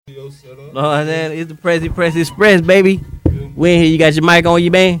No, I'm saying? It's the Press Express, baby. We in here. You got your mic on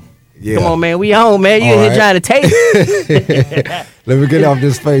you, man? Yeah. Come on, man. We home, man. You in here trying to tape. Let me get off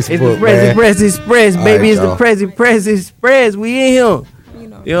this Facebook, it's the Press Express, baby. Right, it's the Press Express. We in here.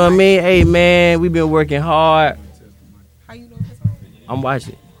 You know what I mean? Hey, man, we been working hard. How you doing? I'm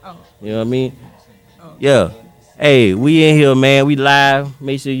watching. Oh. You know what I mean? Oh. Yeah. Hey, we in here, man. We live.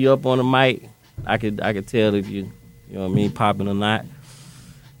 Make sure you up on the mic. I could tell if you know what I mean, popping or not.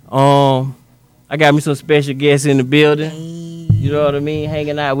 I got me some special guests in the building. You know what I mean?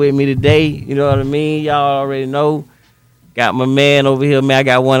 Hanging out with me today. You know what I mean? Y'all already know. Got my man over here, man. I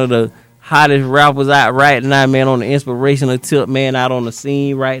got one of the hottest rappers out right now, man, on the inspirational tip, man, out on the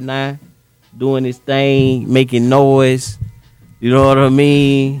scene right now. Doing his thing, making noise. You know what I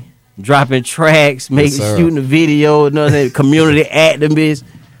mean? Dropping tracks, shooting a video, you know what I'm saying? Community activist. You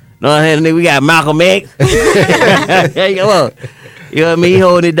know what I'm saying? We got Malcolm X. Hey, come on. You know what I mean? He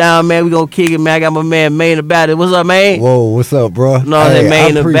holding it down, man. We gonna kick it, man. I got my man Maine about it. What's up, man? Whoa, what's up, bro? You know what I'm saying?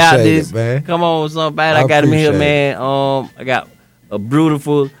 Maine about this. Man. Come on, somebody. I got him here, man. I got a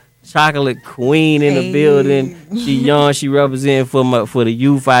beautiful chocolate queen in the building. She young. She representing for the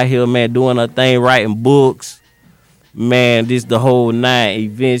youth out here, man. Doing her thing, writing books. Man, this the whole 9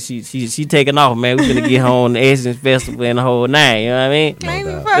 event. She taking off, man. We gonna get her on the Essence Festival and the whole 9. You know what I mean?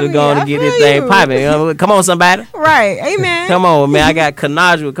 We're going to get this thing popping. You know? Come on, somebody. Right, amen. Come on, man. I got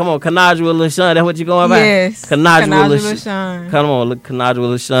Kenajawa. Come on, Kenajawa LaShawn. That's what you going about? Yes. Kenajawa LaShawn. Come on, look,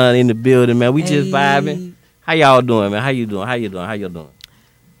 Kenajawa LaShawn in the building, man. We just vibing. How y'all doing, man? How you doing? How y'all doing?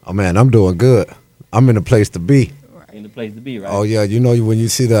 Oh man, I'm doing good. I'm in a place to be. In the place to be, right? Oh yeah, you know when you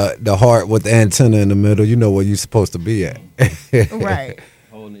see the heart with the antenna in the middle, you know where you're supposed to be at. Right.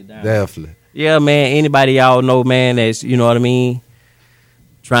 Holding it down. Definitely. Yeah, man. Anybody y'all know, man, that's, you know what I mean,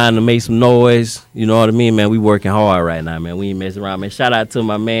 trying to make some noise, you know what I mean, man. We working hard right now, man. We ain't messing around, man. Shout out to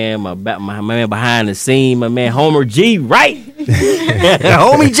my man, my man behind the scene, my man Homer G, right?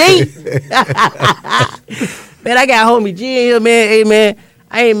 Homie G. Man, I got Homie G in here, man. Hey, man.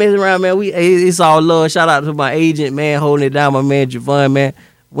 I ain't messing around, man. It's all love. Shout out to my agent, man, holding it down, my man Javon, man.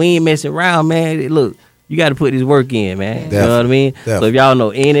 We ain't messing around, man. Look, you got to put this work in, man. Definitely. You know what I mean? Definitely. So if y'all know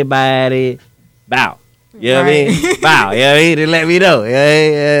anybody, bow. You know what I mean? Bow. You know what I mean? Then let me know.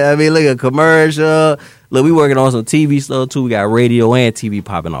 Yeah, I mean, look, a commercial. Look, we working on some TV stuff, too. We got radio and TV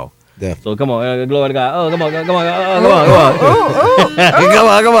popping off. Definitely. So come on, glory to God. Oh, come on.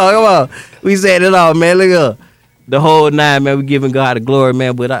 Come on. We said it all, man. Look up. The whole 9, man, we giving God the glory,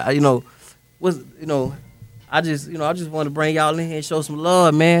 man. But I just want to bring y'all in here and show some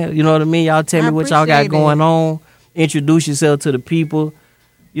love, man. You know what I mean? Y'all tell me what y'all got going on. Introduce yourself to the people.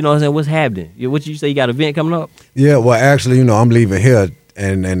 You know what I'm saying? What's happening? What you say? You got an event coming up? Yeah, well, actually, I'm leaving here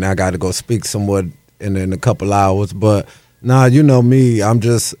and I got to go speak somewhere in a couple hours. But nah, you know me. I'm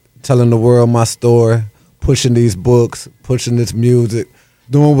just telling the world my story, pushing these books, pushing this music.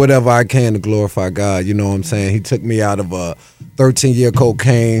 Doing whatever I can to glorify God, you know what I'm saying? He took me out of a 13-year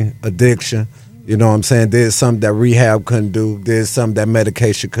cocaine addiction, you know what I'm saying? Did something that rehab couldn't do, did something that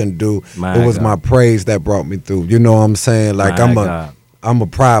medication couldn't do. It was my praise that brought me through, you know what I'm saying? Like I'm a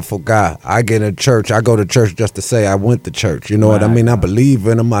prideful guy. I get in church, I go to church just to say I went to church, you know what I mean? I believe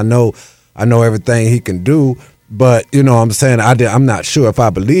in him, I know everything he can do, but you know what I'm saying? I'm not sure if I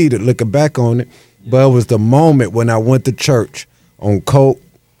believed it looking back on it, but it was the moment when I went to church on coke,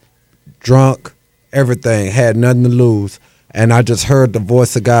 drunk, everything, had nothing to lose. And I just heard the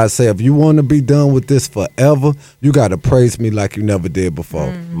voice of God say, if you want to be done with this forever, you got to praise me like you never did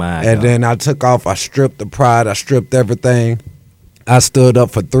before. Then I took off. I stripped the pride. I stripped everything. I stood up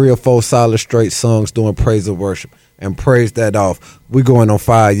for 3 or 4 solid straight songs doing praise and worship and praised that off. We going on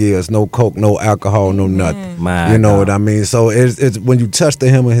 5 years, no coke, no alcohol, no nothing. You know what I mean? So it's when you touch the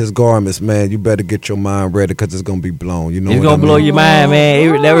hem of his garments, man, you better get your mind ready because it's going to be blown. You know it's going to blow your mind,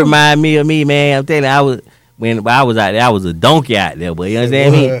 man. That remind me of me, man. I'm telling you, when I was out there, I was a donkey out there, but you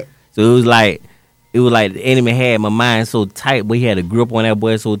understand me? So it was like the enemy had my mind so tight, but he had a grip on that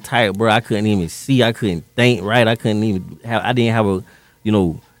boy so tight, bro. I couldn't even see. I couldn't think right. I didn't have a,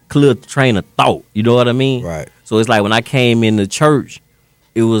 clear train of thought. You know what I mean? Right. So it's like when I came in the church,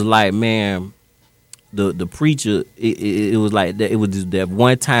 it was like, man, the preacher, it was like that. It was just that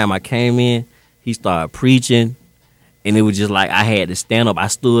one time I came in, he started preaching, and it was just like I had to stand up. I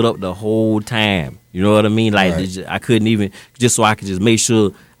stood up the whole time. You know what I mean? Like I couldn't even, just so I could just make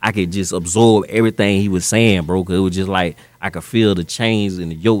sure I could just absorb everything he was saying, bro. Because it was just like I could feel the chains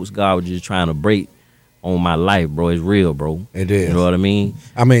and the yokes God was just trying to break on my life, bro. It's real, bro. It is. You know what I mean?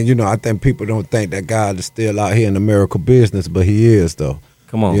 I mean, I think people don't think that God is still out here in the miracle business, but he is, though.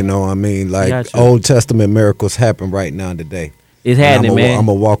 Come on. You know what I mean? Like, Old Testament miracles happen right now today. It's happening, man. I'm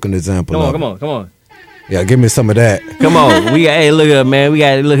a walking example. Come on. Yeah, give me some of that. Come on. Hey, look up, man. We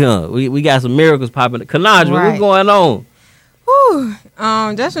got to look up. We got some miracles popping. Kenajawa, Right. what's going on? Whew.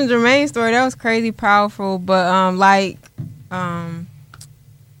 Just from Jermaine's story, that was crazy powerful. But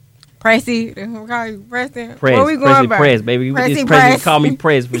Pressy, what call you Preston? Press, Where we going by? Press, baby. Pressy It's Press. Call me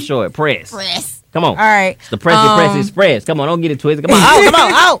Press for short. Press. Press. Come on. All right. It's the Press Express. Come on, don't get it twisted. Come on,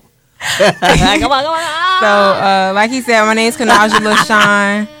 out. Come on. So, like he said, my name's Kenajawa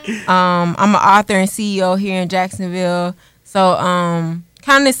LaShawn. I'm an author and CEO here in Jacksonville. So, kind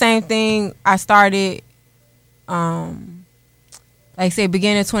of the same thing. I started, like I said,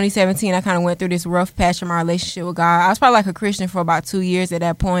 beginning of 2017, I kind of went through this rough patch in my relationship with God. I was probably like a Christian for about 2 years at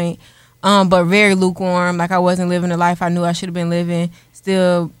that point, but very lukewarm. Like I wasn't living the life I knew I should have been living.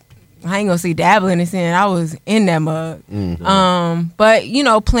 Still, I ain't gonna say dabbling in sin. I was in that mug. Mm-hmm. But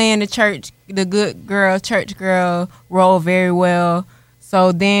playing the good girl, church girl role very well.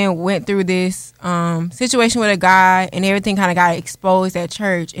 So then went through this situation with a guy, and everything kind of got exposed at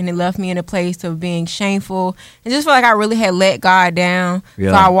church, and it left me in a place of being shameful and just felt like I really had let God down.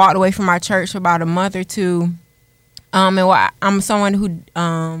 Yeah. So I walked away from my church for about a month or two. I'm someone who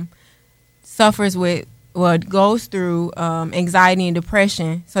suffers with. Goes through anxiety and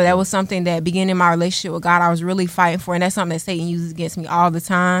depression. So that was something that beginning my relationship with God, I was really fighting for, and that's something that Satan uses against me all the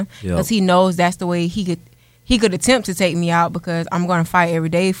time because he knows that's the way he could attempt to take me out, because I'm going to fight every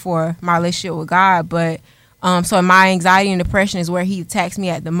day for my relationship with God. But so my anxiety and depression is where he attacks me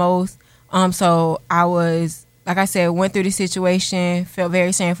at the most. So I was, like I said, went through the situation, felt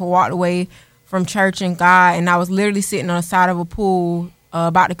very shameful, walked away from church and God, and I was literally sitting on the side of a pool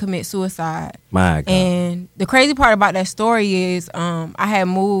about to commit suicide. My God. And the crazy part about that story is I had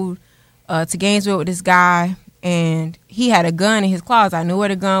moved to Gainesville with this guy, and he had a gun in his closet. I knew where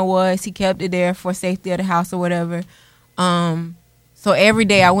the gun was. He kept it there for safety of the house or whatever. So every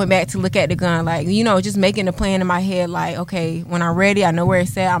day I went back to look at the gun, like, just making a plan in my head, like, okay, when I'm ready, I know where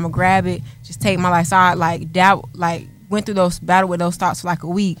it's at, I'm going to grab it, just take my life. So I went through battle with those thoughts for like a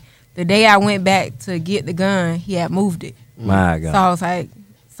week. The day I went back to get the gun, he had moved it. My God. So I was like,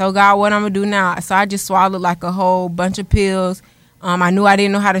 so God, what I'm going to do now? So I just swallowed like a whole bunch of pills. I knew I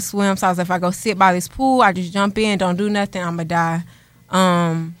didn't know how to swim. So I was like, if I go sit by this pool, I just jump in, don't do nothing, I'm going to die.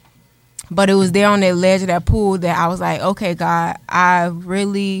 But it was there on that ledge of that pool that I was like, okay, God,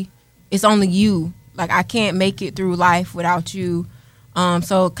 it's only you. Like, I can't make it through life without you.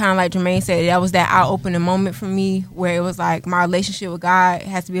 So kind of like Jermaine said, that was that eye-opening moment for me where it was like my relationship with God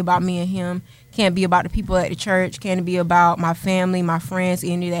has to be about me and him. Can't be about the people at the church. Can't be about my family, my friends,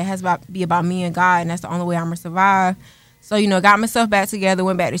 any of that. It has to be about me and God, and that's the only way I'm going to survive. So, got myself back together,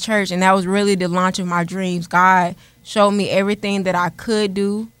 went back to church, and that was really the launch of my dreams. God showed me everything that I could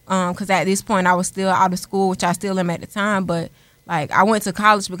do, because at this point I was still out of school, which I still am at the time, but like I went to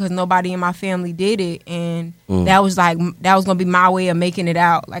college because nobody in my family did it, and that was going to be my way of making it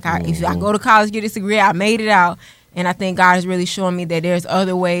out. Like if I go to college, get this degree, I made it out. And I think God is really showing me that there's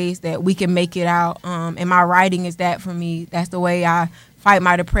other ways that we can make it out. And my writing is that for me. That's the way I fight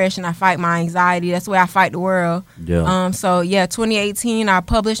my depression. I fight my anxiety. That's the way I fight the world. Yeah. 2018, I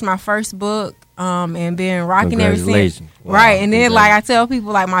published my first book and been rocking ever since. Wow. Right. And then, like I tell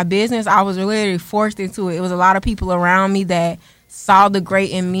people, like my business, I was literally forced into it. It was a lot of people around me that saw the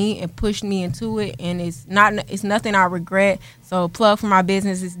great in me and pushed me into it. And it's nothing I regret. So plug for my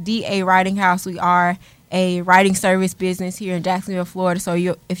business is DA Writing House. We are a writing service business here in Jacksonville, Florida. So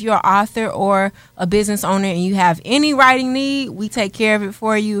if you're an author or a business owner and you have any writing need, we take care of it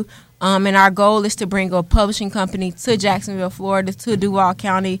for you. And our goal is to bring a publishing company to Jacksonville, Florida, to Duval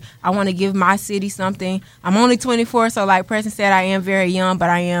County. I want to give my city something. I'm only 24, so like Preston said, I am very young, but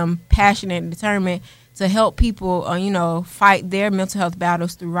I am passionate and determined to help people, fight their mental health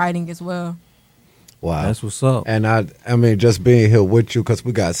battles through writing as well. Wow. That's what's up. And I mean, just being here with you, because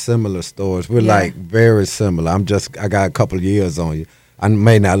we got similar stories. We're like very similar. I got a couple of years on you. I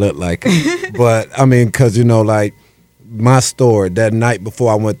may not look like it, but I mean, because, like my story, that night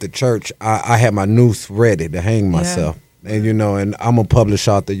before I went to church, I had my noose ready to hang myself. And, and I'm a published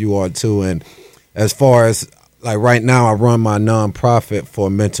author, you are too. And as far as like right now, I run my nonprofit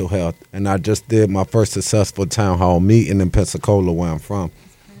for mental health. And I just did my first successful town hall meeting in Pensacola, where I'm from.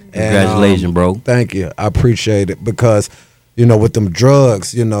 Congratulations, bro. Thank you. I appreciate it because, with them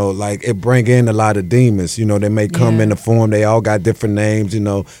drugs, like it bring in a lot of demons. They may come in the form. They all got different names,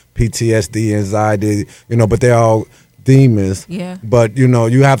 PTSD, anxiety, but they're all demons. Yeah. But,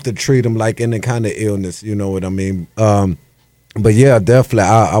 you have to treat them like any kind of illness. You know what I mean? But yeah,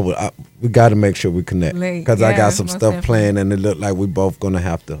 definitely. We got to make sure we connect because I got some stuff planned and it looked like we both going to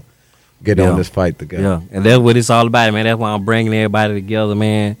have to get on this fight together. Yeah, and that's what it's all about, man. That's why I'm bringing everybody together,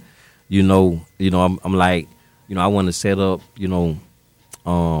 man. I'm like, I want to set up,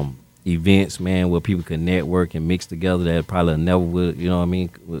 events, man, where people can network and mix together that probably never would,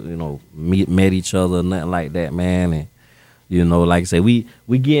 met each other, nothing like that, man. And like I say, we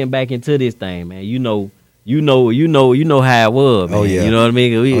getting back into this thing, man. You know how it was, man. Oh yeah. You know what I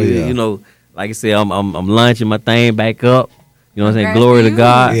mean? Like I said, I'm launching my thing back up. You know what I'm saying? Okay, Glory to you.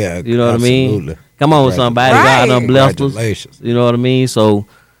 God. Yeah, you know what I mean? absolutely. Come on, somebody. Right. God done blessed us. Congratulations. You know what I mean? So,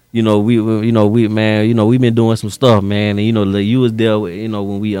 we've been doing some stuff, man. And you was there,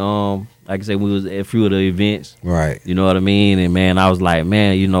 when we like I said, we was at a few of the events. Right. You know what I mean? And man, I was like,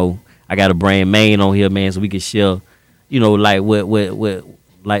 man, I gotta bring Maine on here, man, so we can share, like what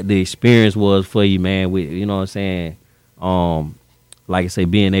like the experience was for you, man. With what I'm saying, like I say,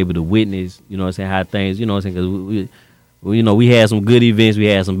 being able to witness, what I'm saying, how things, what I'm saying, because we had some good events, we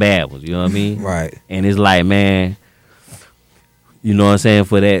had some bad ones, you know what I mean? Right. And it's like, man, you know what I'm saying,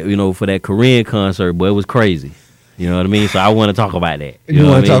 for that, for that Korean concert, boy, it was crazy. You know what I mean? So I want to talk about that. You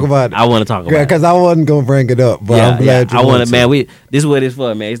want to talk about it? I want to talk about it. Yeah, because I wasn't going to bring it up, but I'm glad you I want to. Man, this is what it's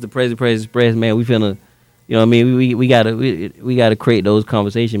for, man. It's the Praise Express, man. We finna, you know what I mean? We gotta create those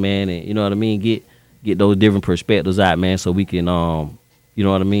conversations, man, and you know what I mean? Get those different perspectives out, man, so we can, you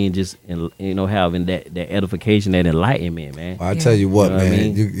know what I mean? Just, having that edification, that enlightenment, man. Well, I tell you what, You know what I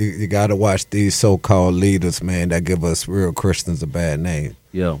man, mean? you got to watch these so-called leaders, man, that give us real Christians a bad name.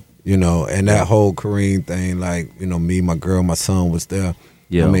 Yeah. And that whole Kareem thing, like, me, my girl, my son was there.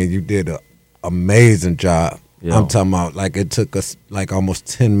 Yeah. I mean, you did an amazing job. Yeah. I'm talking about, like, it took us, like, almost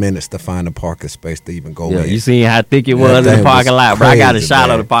 10 minutes to find a parking space to even go in. You seen how thick it was That in the thing parking was lot, bro. I got a crazy, shot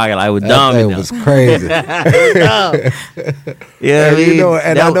man. of the parking lot. It was That dumb. thing was crazy.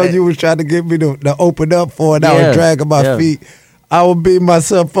 I know you was trying to get me to open up for it. I was dragging my feet. I would beat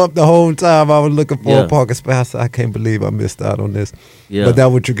myself up the whole time. I was looking for a parking space. I said, I can't believe I missed out on this. Yeah. But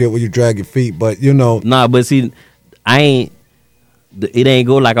that's what you get when you drag your feet. But, Nah, but see, it ain't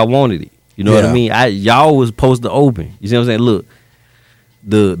go like I wanted it. You know what I mean? Y'all was supposed to open. You see what I'm saying? Look,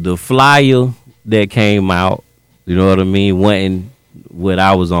 the flyer that came out, you know what I mean, wasn't what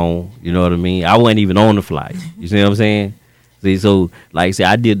I was on. You know what I mean? I wasn't even on the flyer. You see what I'm saying? See, so like I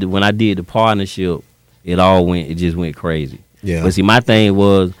said, when I did the partnership, it just went crazy. Yeah. But see, my thing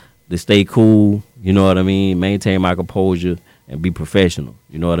was to stay cool, you know what I mean, maintain my composure and be professional,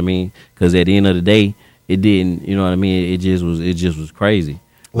 you know what I mean? Because at the end of the day, it didn't, you know what I mean, it just was crazy.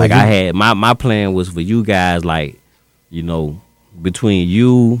 Well, like I had, my plan was for you guys, like, between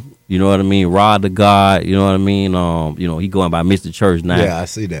you, you know what I mean, Rod the God, you know what I mean, he going by Mr. Church now. Yeah, I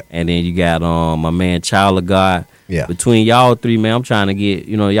see that. And then you got my man Child of God. Yeah. Between y'all three, man, I'm trying to get,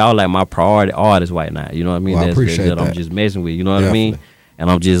 y'all like my priority artists right now. You know what I mean? Well, I appreciate that. I'm just messing with, you know what Definitely. I mean? And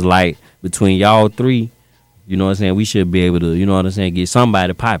I'm just like, between y'all three, you know what I'm saying, we should be able to, you know what I'm saying, get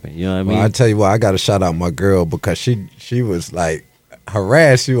somebody popping. You know what I mean? Well, I tell you what, I got to shout out my girl because she was like,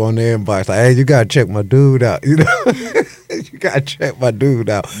 harass you on the inbox. Like, hey, you got to check my dude out. You got to check my dude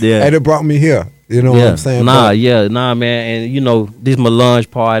out. Yeah. And it brought me here. You know what I'm saying? Nah, man. And, this my lunch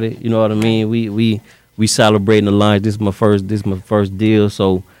party. You know what I mean? We celebrating the lunch. This is my first deal.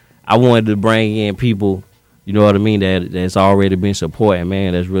 So I wanted to bring in people, you know what I mean, that's already been supporting,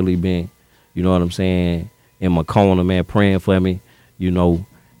 man, that's really been, you know what I'm saying, in my corner, man, praying for me,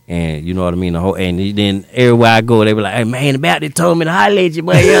 and you know what I mean, and then everywhere I go, they be like, hey, man, the Baptist told me to holler at you,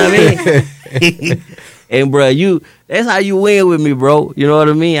 boy, you know what I mean? And, bro, that's how you win with me, bro. You know what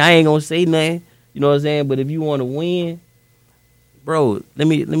I mean? I ain't going to say nothing, you know what I'm saying, but if you want to win, bro, let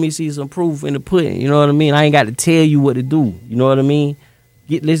me see some proof in the pudding. You know what I mean? I ain't got to tell you what to do. You know what I mean?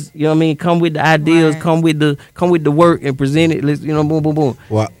 You know what I mean? Come with the ideas, Right. come with the work and present it. Let's, boom, boom, boom.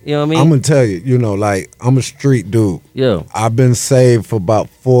 Well, you know what I mean? I'm gonna tell you, like, I'm a street dude. Yeah. I've been saved for about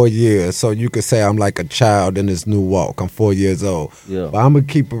 4 years, so you could say I'm like a child in this new walk. I'm 4 years old. Yeah. But I'm gonna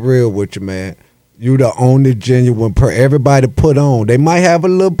keep it real with you, man. You the only genuine everybody put on. They might have a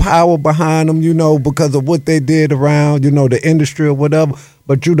little power behind them, because of what they did around, the industry or whatever.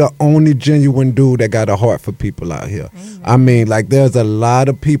 But you the only genuine dude that got a heart for people out here. Amen. I mean, like, there's a lot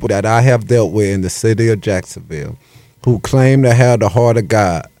of people that I have dealt with in the city of Jacksonville who claim to have the heart of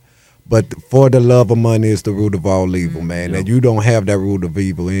God. But for the love of money is the root of all evil, man. Yeah. And you don't have that root of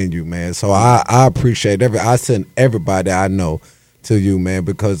evil in you, man. So I appreciate I send everybody I know to you, man,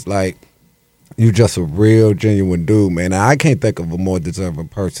 because, like, you just a real, genuine dude, man. I can't think of a more deserving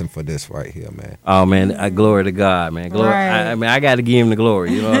person for this right here, man. Oh, man, glory to God, man. Glory. Right. I mean, I got to give him the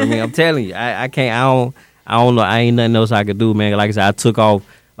glory. You know what I mean? I'm telling you, I can't. I don't know. I ain't nothing else I could do, man. Like I said, I took off.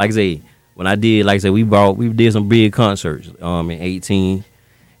 Like I said, when I did, like I said, we did some big concerts in 18,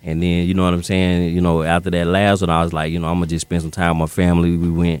 And then, you know what I'm saying, you know, after that last one, I was like, you know, I'm going to just spend some time with my family. We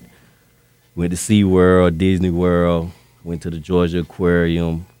went to SeaWorld, Disney World, went to the Georgia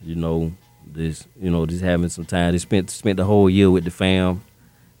Aquarium, you know, just having some time. Just spent the whole year with the fam.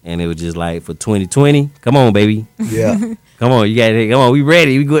 And it was just like, for 2020, come on, baby. Yeah. Come on, we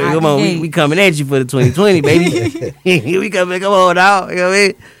ready. We good. Come on, we coming at you for the 2020, baby. We come on, dog. You know what I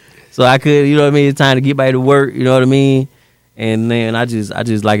mean? So I could, you know what I mean, it's time to get back to work, you know what I mean? And then I just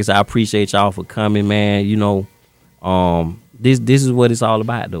like I said, I appreciate y'all for coming, man. You know, this is what it's all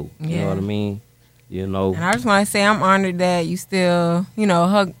about, though. You know what I mean? You know. And I just want to say I'm honored that you still, you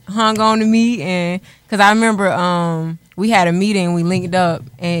know, hung on to me, and because I remember we had a meeting, we linked up,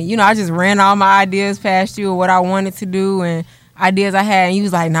 and you know, I just ran all my ideas past you of what I wanted to do and ideas I had, and you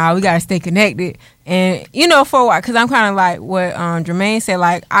was like, nah, we gotta stay connected. And you know, for a while, because I'm kind of like what Jermaine said,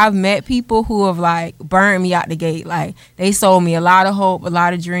 like I've met people who have like burned me out the gate. Like they sold me a lot of hope, a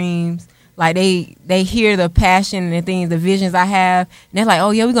lot of dreams. Like they hear the passion and the things, the visions I have, and they're like,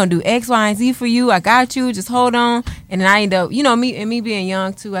 oh yeah, we're gonna do X, Y, and Z for you. I got you. Just hold on. And then I end up, you know, me being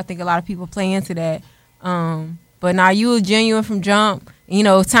young too. I think a lot of people play into that. But now you were genuine from jump. You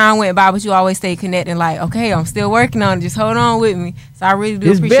know, time went by, but you always stay connected. Like, okay, I'm still working on it. Just hold on with me. So I really do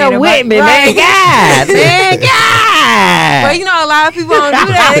Just appreciate it. bear with me, man. God, man, God. But you know, a lot of people don't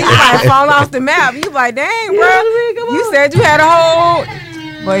do that. They just like fall off the map. You like, dang, bro. You said you had a whole.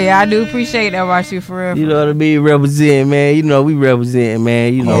 But yeah, I do appreciate that about you for real. You know what I mean? Representing, man. You know, we representing,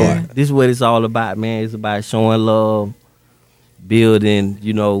 man. You know, this is what it's all about, man. It's about showing love, building,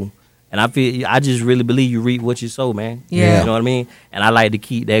 you know. And I just really believe you reap what you sow, man. Yeah. You know what I mean? And I like to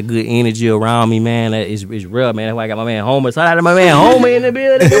keep that good energy around me, man. That is real, man. That's why I got my man Homer. Shout out to my man Homer in the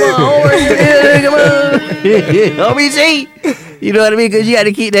building. Come on, Homer in the building. Come on. Homie G. You know what I mean? Because you got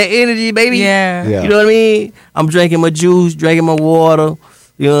to keep that energy, baby. Yeah. You know what I mean? I'm drinking my juice, drinking my water.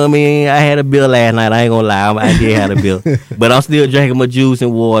 You know what I mean? I had a bill last night. I ain't gonna lie. I did have a bill. But I'm still drinking my juice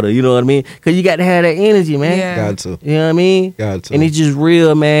and water. You know what I mean? Because you got to have that energy, man. Yeah. Got to. You know what I mean? Got to. And it's just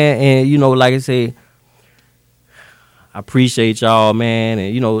real, man. And, you know, like I say, I appreciate y'all, man.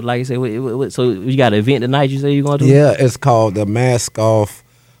 And, you know, like I say, so you got an event tonight you say you're going to do? Yeah, it's called the Mask Off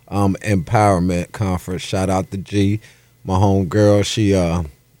Empowerment Conference. Shout out to G, my home girl. She,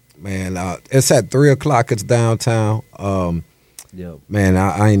 it's at 3 o'clock. It's downtown. Yep. Man,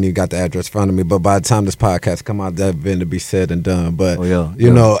 I ain't even got the address in front of me, but by the time this podcast come out, that event to be said and done. But you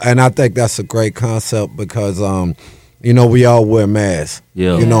know, and I think that's a great concept because you know, we all wear masks.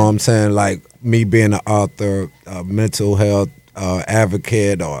 Yeah. You know what I'm saying? Like me being an author, mental health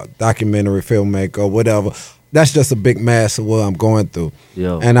advocate, or documentary filmmaker, or whatever. That's just a big mass of what I'm going through.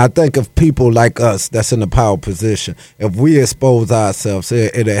 Yeah. And I think of people like us that's in a power position, if we expose ourselves,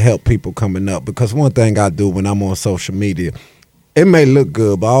 it'll help people coming up. Because one thing I do when I'm on social media, it may look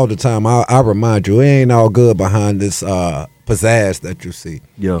good, but all the time I remind you, it ain't all good behind this pizzazz that you see.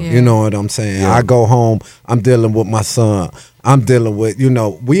 Yeah. You know what I'm saying? Yeah. I go home, I'm dealing with my son. I'm dealing with, you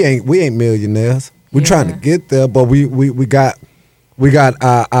know, we ain't millionaires. We're trying to get there, but we got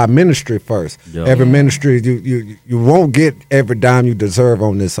our ministry first. Yeah. Every ministry, you won't get every dime you deserve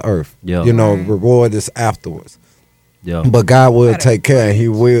on this earth. Yeah. You know, reward is afterwards. Yeah. But God will take care, and He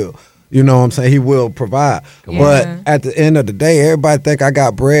will. You know what I'm saying? He will provide. But at the end of the day, everybody think I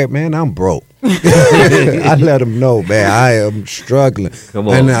got bread. Man, I'm broke. I let them know, man, I am struggling. Come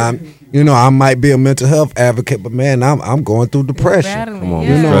on. And you know, I might be a mental health advocate, but man, I'm going through depression. Come on.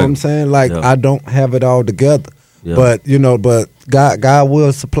 You know what I'm saying? Like, I don't have it all together. Yeah. But, you know, God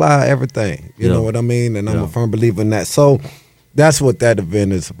will supply everything. You know what I mean? And I'm a firm believer in that. So that's what that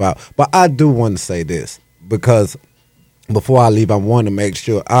event is about. But I do want to say this, because before I leave, I want to make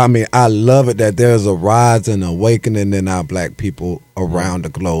sure. I mean, I love it that there's a rise and awakening in our black people around the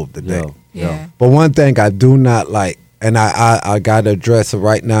globe today. Yeah. But one thing I do not like, and I got to address it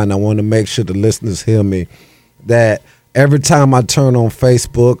right now, and I want to make sure the listeners hear me, that every time I turn on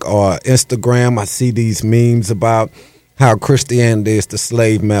Facebook or Instagram, I see these memes about how Christianity is the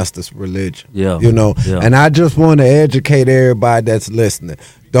slave master's religion. Yeah. You know, and I just want to educate everybody that's listening.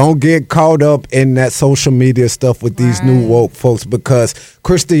 Don't get caught up in that social media stuff with these new woke folks, because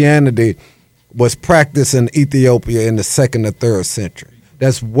Christianity was practiced in Ethiopia in the 2nd or 3rd century.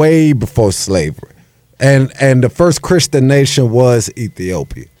 That's way before slavery. And the first Christian nation was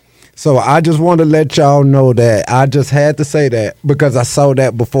Ethiopia. So I just want to let y'all know that. I just had to say that because I saw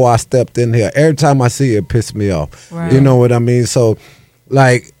that before I stepped in here. Every time I see it, it pisses me off. Right. You know what I mean? So,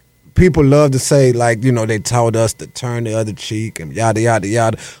 like, people love to say, like, you know, they taught us to turn the other cheek and yada, yada,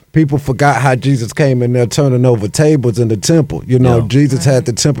 yada. People forgot how Jesus came in there turning over tables in the temple. You know, Jesus had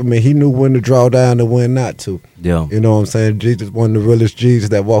the temperament. He knew when to draw down and when not to. Yeah. You know what I'm saying? Jesus, one of the realest Jesus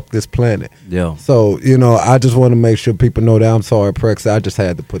that walked this planet. Yeah. So, you know, I just want to make sure people know that. I'm sorry, Prex. I just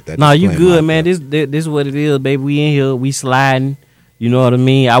had to put that. No, you good, man. This is what it is, baby. We in here. We sliding. You know what I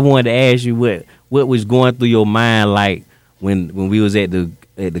mean? I wanted to ask you what was going through your mind, like, when we was at the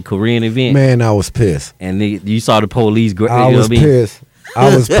Korean event. Man, I was pissed. And you saw the police. I was pissed.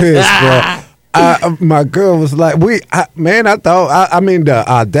 I was pissed, bro. My girl was like, I thought, the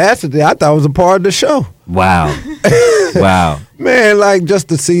audacity, I thought it was a part of the show. Wow. Wow. Man, like, just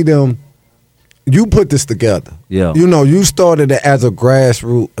to see them, you put this together. Yeah. You know, you started it as a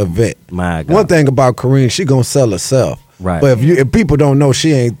grassroots event. My God. One thing about Corinne, she gonna sell herself. Right. But if people don't know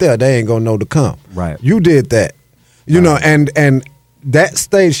she ain't there, they ain't gonna know to come. Right. You did that. You know, and that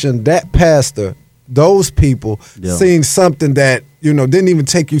station, that pastor, those people seen something that, you know, didn't even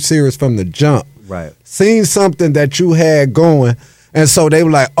take you serious from the jump. Right. Seen something that you had going, and so they were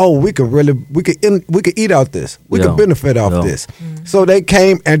like, "Oh, we could eat out this. We could benefit off this." So they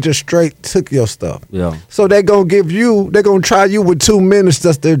came and just straight took your stuff. Yeah. So they're gonna try you with 2 minutes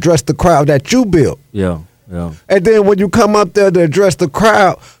just to address the crowd that you built. Yeah. Yeah. And then when you come up there to address the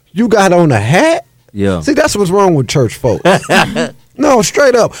crowd, you got on a hat. Yeah. See, that's what's wrong with church folks. No,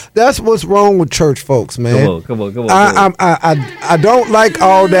 straight up. That's what's wrong with church folks, man. Come on. I don't like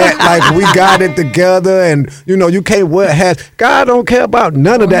all that, like, we got it together and, you know, you can't wear hats. God don't care about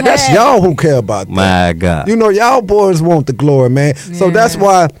none of that. That's y'all who care about that. My God. You know, y'all boys want the glory, man. Yeah. So that's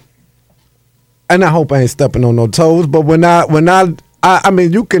why, and I hope I ain't stepping on no toes, but when I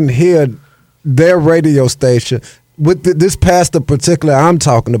mean, you can hear their radio station with this pastor particular I'm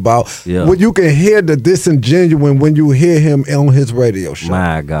talking about, when you can hear the disingenuine when you hear him on his radio show.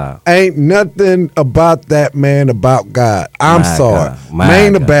 My God. Ain't nothing about that man about God. I'm sorry.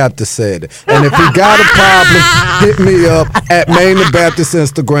 Maine the Baptist said it. And if he got a problem, hit me up at Maine the Baptist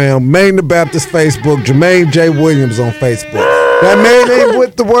Instagram, Maine the Baptist Facebook, Jermaine J. Williams on Facebook. That man ain't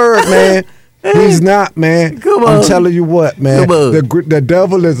with the word, man. He's not, man. Come on. I'm telling you what, man. The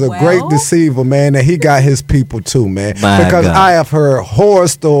devil is a great deceiver, man, and he got his people too, man. Because I have heard horror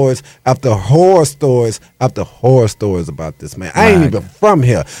stories after horror stories after horror stories about this, man. I ain't even from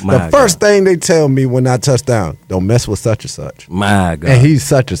here. The first thing they tell me when I touch down, don't mess with such and such. My God. And he's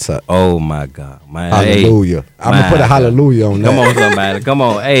such and such. Oh, my God. Hallelujah. I'm going to put a hallelujah on that. Come on, somebody. Come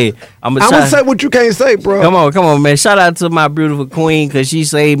on. Hey, I'm going to say what you can't say, bro. Come on, man. Shout out to my beautiful queen, because she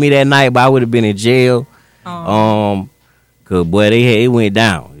saved me that night, but I would have been in jail. Cause boy, it went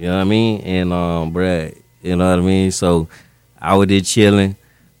down. You know what I mean? And bruh, you know what I mean? So I was there chilling.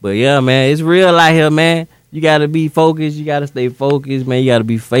 But yeah, man, it's real out here, man. You gotta be focused. You gotta stay focused, man. You gotta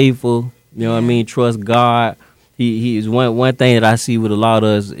be faithful. You know what I mean? Trust God. He is one thing that I see with a lot of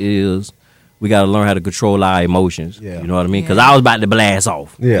us is we got to learn how to control our emotions. Yeah. You know what I mean? Because I was about to blast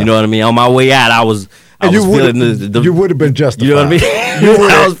off. Yeah. You know what I mean? On my way out, I was feeling you would have been justified. You know what I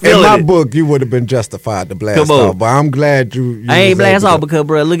mean? In my book, you would have been justified to blast off. But I'm glad you I ain't blast off because,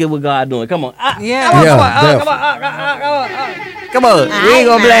 bro, look at what God doing. Come on. Come on. We ain't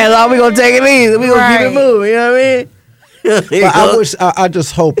going to blast off. We going to take it easy. We going to keep it moving. You know what I mean? But I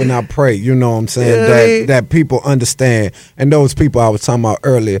just hope and I pray, you know what I'm saying, that people understand, and those people I was talking about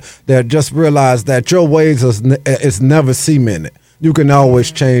earlier, that just realize that your ways is never cemented. You can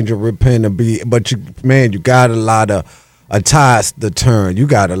always change and repent and but you got a lot of ties to turn. You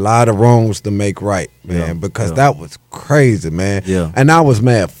got a lot of wrongs to make right, man, because that was crazy, man. Yeah. And I was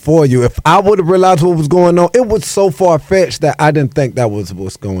mad for you. If I would have realized what was going on, it was so far-fetched that I didn't think that was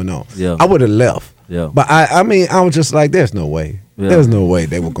what's going on. Yeah. I would have left. Yeah. But I mean, I was just like, there's no way. Yeah. There's no way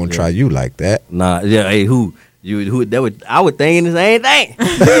they were gonna try you like that. Nah, yeah, hey, who that would I would thinking the same thing.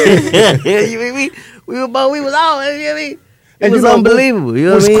 we was all, you know what I mean? It was unbelievable. You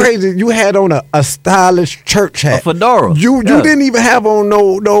know what I mean? Crazy. You had on a stylish church hat. A fedora. You didn't even have on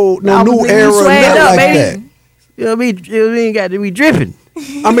no new era or nothing like that. You know what I mean? You got to be dripping.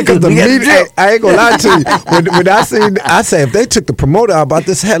 I mean, because the media, I ain't gonna lie to you. When I said, if they took the promoter out about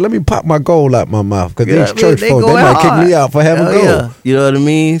this hat, let me pop my gold out my mouth. Because these church folks, they might kick me out for having gold. Yeah. You know what I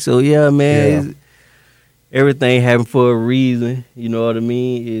mean? So, yeah, man, everything happened for a reason. You know what I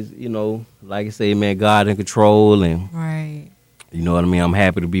mean? Is, you know, like I say, man, God in control. And, you know what I mean? I'm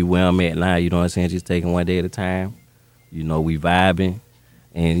happy to be where I'm at now. You know what I'm saying? Just taking one day at a time. You know, we vibing.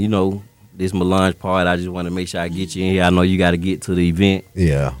 And, you know, this melange part, I just want to make sure I get you in here. I know you got to get to the event.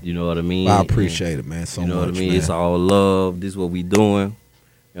 Yeah. You know what I mean? I appreciate it, man, so much, you know what I mean? Man. It's all love. This is what we doing.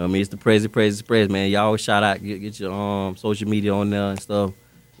 You know what I mean? It's the praise, man. Y'all shout out, get your social media on there and stuff.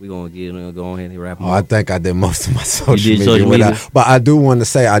 We gonna go ahead and wrap them Oh, I up. think I did most of my social did media. social media? But I do want to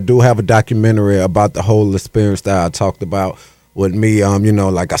say I do have a documentary about the whole experience that I talked about with me. You know,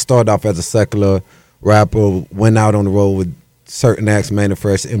 like I started off as a secular rapper, went out on the road with certain acts, Maine and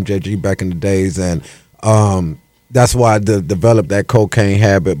Fresh, MJG back in the days, and that's why I developed that cocaine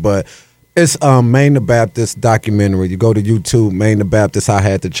habit. But it's Maine the Baptist documentary. You go to YouTube, Maine the Baptist, I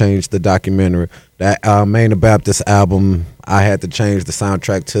Had to Change the documentary. That Maine the Baptist album, I Had to Change the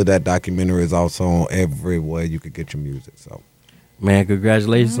soundtrack to that documentary is also on everywhere you could get your music. So, Man,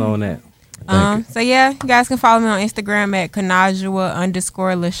 congratulations on that. So yeah, you guys can follow me on Instagram at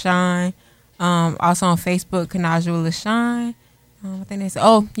Kenajawa_LaShine. Also on Facebook, Kenajawa LaShine. I think that's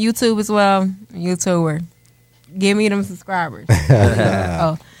YouTube as well. YouTuber. Give me them subscribers.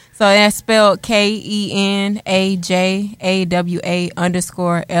 So that's spelled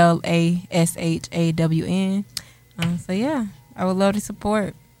KENAJAWA_LASHAWN. So yeah, I would love to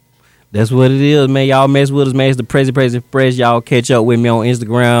support. That's what it is, man. Y'all mess with us, man. It's the Prezi Express. Y'all catch up with me on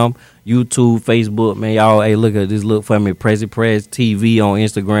Instagram, YouTube, Facebook, man. Y'all, hey, look at this. Look for me, Prezi TV on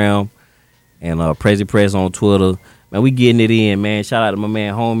Instagram, and Prezi Press on Twitter. Man, we getting it in, man. Shout out to my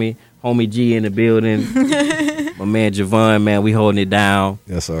man, homie G in the building. My man Javon, man, we holding it down.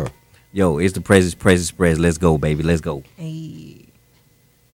 yes, sir. Yo, it's the Prezi Express. Let's go, baby. Let's go. Hey.